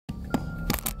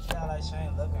like she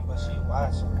ain't looking, but she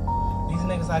watching. These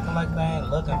niggas acting like they ain't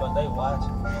looking, but they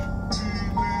watching.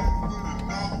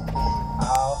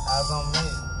 All eyes on me.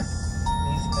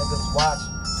 These niggas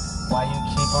watching. Why you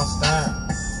keep on staring?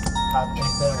 I think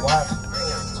they watching.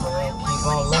 12 keep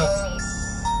on looking.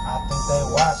 I think they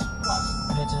watching.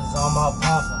 Bitches on my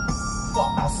bumper.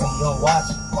 I see you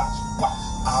watching.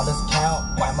 All this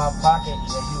count in my pocket,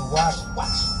 yeah, you watching.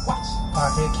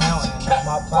 Pocket counting in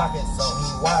my pocket, so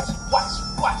he watching.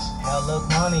 Hella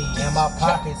money in my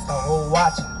pocket, so who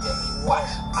watching?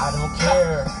 I don't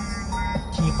care.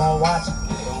 Keep on watching.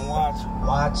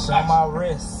 Watch on my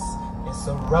wrist. It's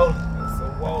a rolling.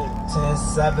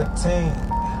 10-17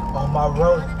 on my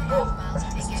rolling.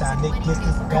 It's time to get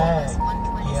this bag.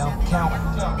 Yeah, I'm counting.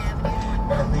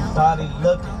 Everybody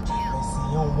looking. They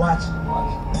see I'm watching.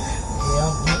 Yeah,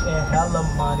 I'm getting hella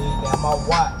money in my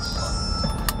watch.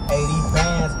 80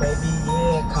 bands, baby,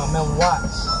 yeah, come and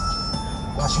watch.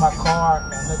 Watch my car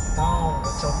in the thong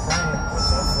with your friends.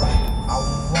 I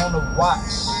wanna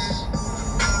watch.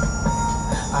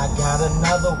 I got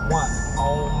another one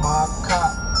on my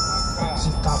cop. She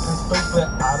talking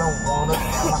stupid, I don't wanna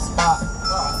in my spot.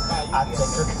 I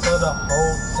take her to the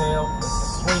hotel, it's a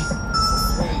suite.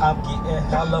 I'm getting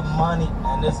hella money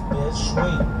and this bitch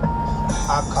sweet.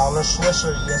 I call her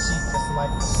Swisher, yeah, she just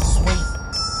like sweet.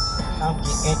 I'm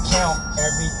getting count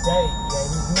every day,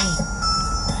 yeah, it's me.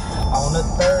 On a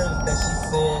Thursday, she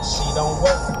said she don't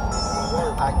work.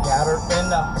 I got her in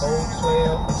the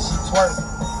hotel and she twerk.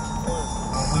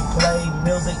 When we play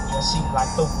music, yeah, she like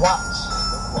to watch.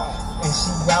 And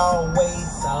she always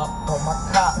up on my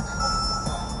cock.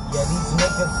 Yeah, these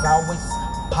niggas always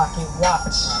pocket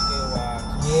watch.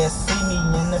 Yeah, see me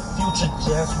in the future,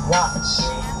 just watch.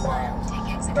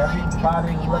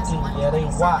 Everybody looking, yeah, they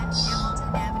watch.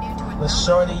 The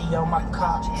shorty on my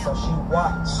cock, so she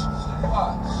watch.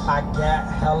 I got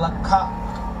hella cock.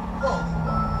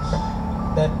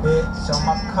 That bitch on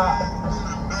my cock.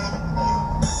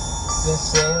 They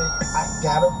said I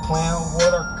got her playing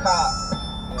with her cock.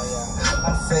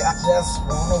 I say I just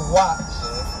wanna watch.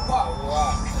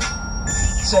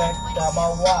 Check out my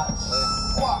watch.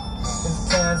 It's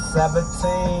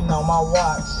 10-17 on my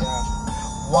watch.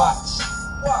 Watch.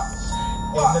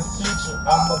 In the future,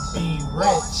 I'ma be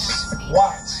rich.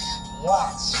 Watch.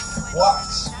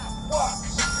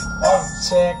 Oh,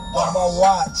 check out my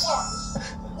watch.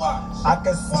 I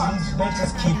can see these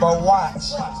bitches keep on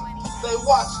watch. They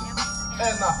watching,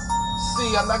 and I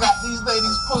see, and I got these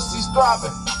ladies' pussies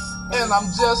throbbing, and I'm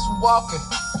just walking,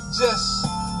 just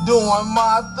doing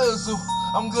my thizzle.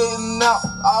 I'm getting out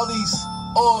all these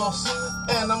oils,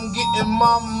 and I'm getting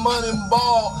my money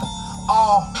ball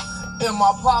all in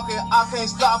my pocket. I can't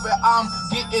stop it. I'm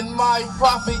getting my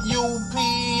profit. UP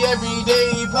every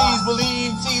day. Please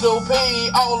believe Tito pay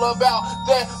all about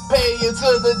that pay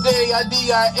until the day I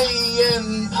DIA,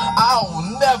 and I'll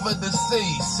never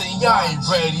deceive. See, I ain't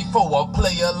ready for a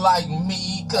player like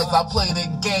me, cause I play the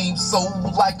game so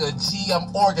like a G. I'm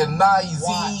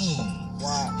organizing.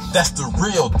 That's the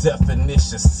real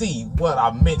definition. See what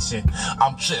I mentioned?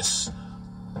 I'm just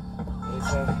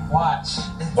watch.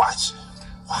 Watch.